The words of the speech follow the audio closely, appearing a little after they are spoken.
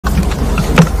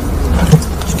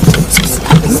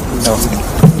Good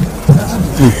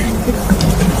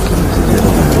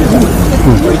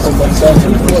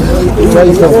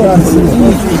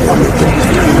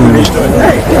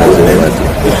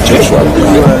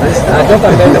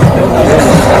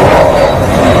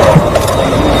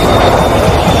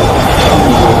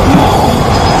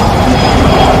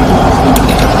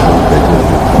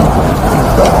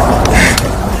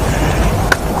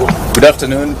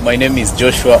afternoon. My name is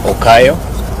Joshua Okayo.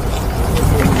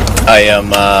 I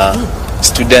am a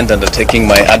student undertaking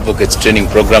my advocates training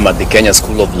program at the Kenya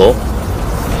School of Law,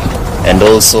 and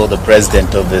also the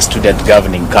president of the Student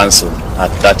Governing Council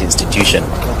at that institution.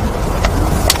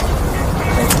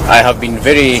 I have been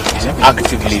very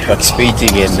actively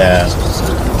participating in the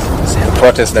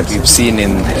protests that we've seen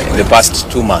in the past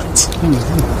 2 months.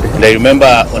 And I remember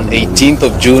on 18th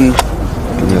of June,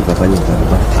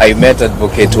 I met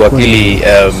Advocate Wakili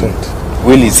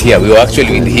Willis here. We were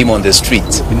actually with him on the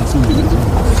street.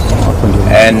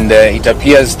 And it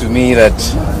appears to me that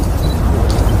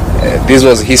this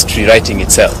was history writing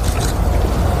itself.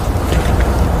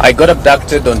 I got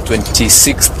abducted on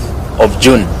 26th of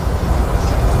June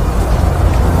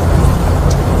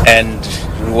and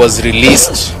was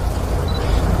released,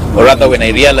 or rather when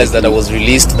I realized that I was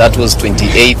released, that was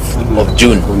 28th of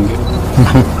June.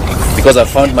 Because I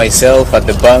found myself at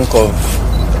the bank of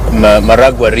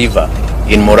Maragua River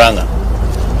in Murang'a.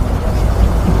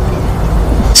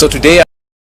 So today I'm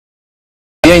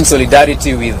here in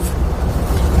solidarity with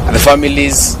the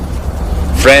families,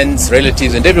 friends,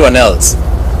 relatives, and everyone else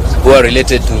who are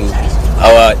related to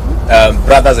our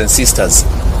brothers and sisters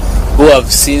who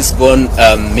have since gone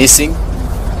missing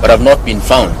but have not been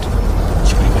found.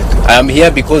 I am here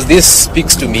because this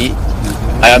speaks to me.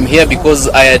 I am here because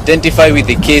I identify with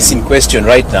the case in question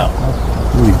right now.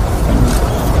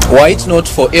 Were it not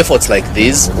for efforts like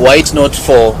this, were it not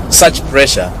for such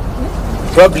pressure,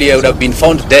 probably I would have been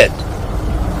found dead.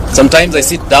 Sometimes I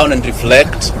sit down and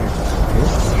reflect,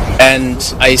 and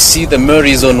I see the mere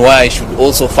reason why I should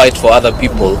also fight for other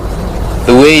people,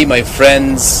 the way my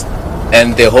friends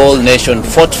and the whole nation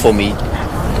fought for me,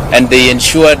 and they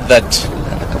ensured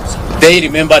that they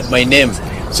remembered my name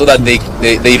so that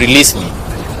they released me.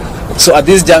 So at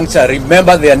this juncture,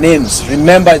 remember their names,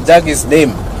 remember Jagi's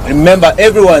name, remember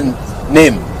everyone's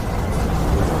name.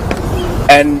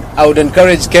 And I would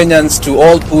encourage Kenyans to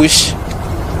all push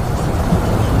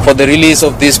for the release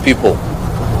of these people.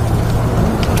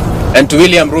 And to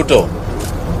William Ruto,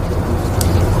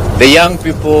 the young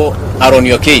people are on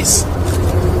your case.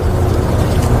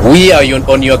 We are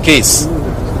on your case.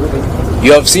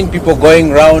 You have seen people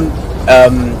going around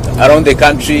the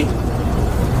country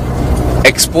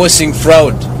exposing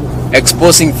fraud,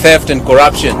 exposing theft and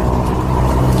corruption.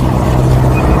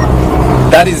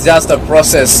 That is just a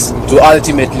process to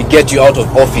ultimately get you out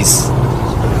of office.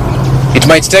 It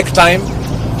might take time,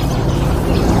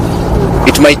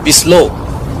 it might be slow,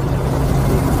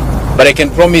 but I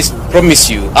can promise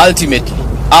you,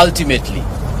 ultimately,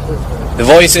 the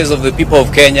voices of the people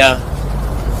of Kenya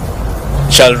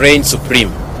shall reign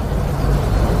supreme.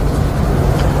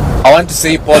 I want to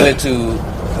say, Paul, to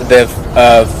the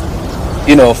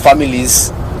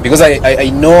families, because I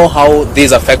know how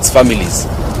this affects families.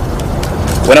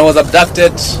 When I was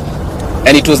abducted,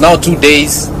 and it was now 2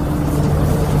 days,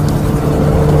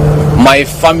 my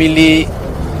family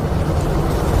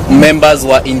members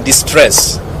were in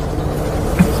distress.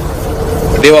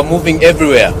 They were moving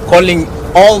everywhere, calling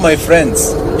all my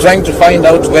friends, trying to find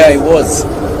out where I was.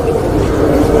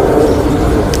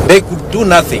 They could do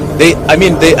nothing.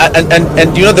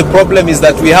 And you know, the problem is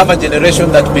that we have a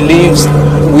generation that believes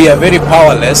we are very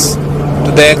powerless,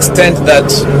 to the extent that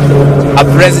a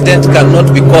president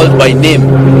cannot be called by name.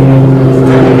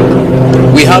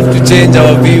 We have to change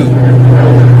our view,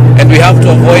 and we have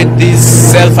to avoid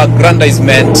this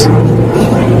self-aggrandizement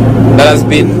that has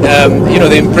been,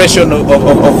 the impression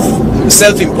of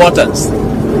self-importance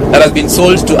that has been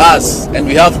sold to us, and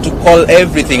we have to call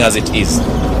everything as it is.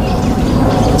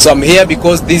 So I'm here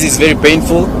because this is very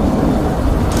painful,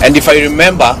 and if I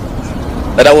remember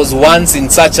that I was once in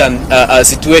such a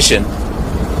situation,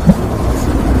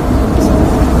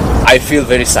 I feel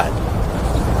very sad.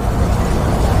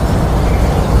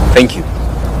 Thank you.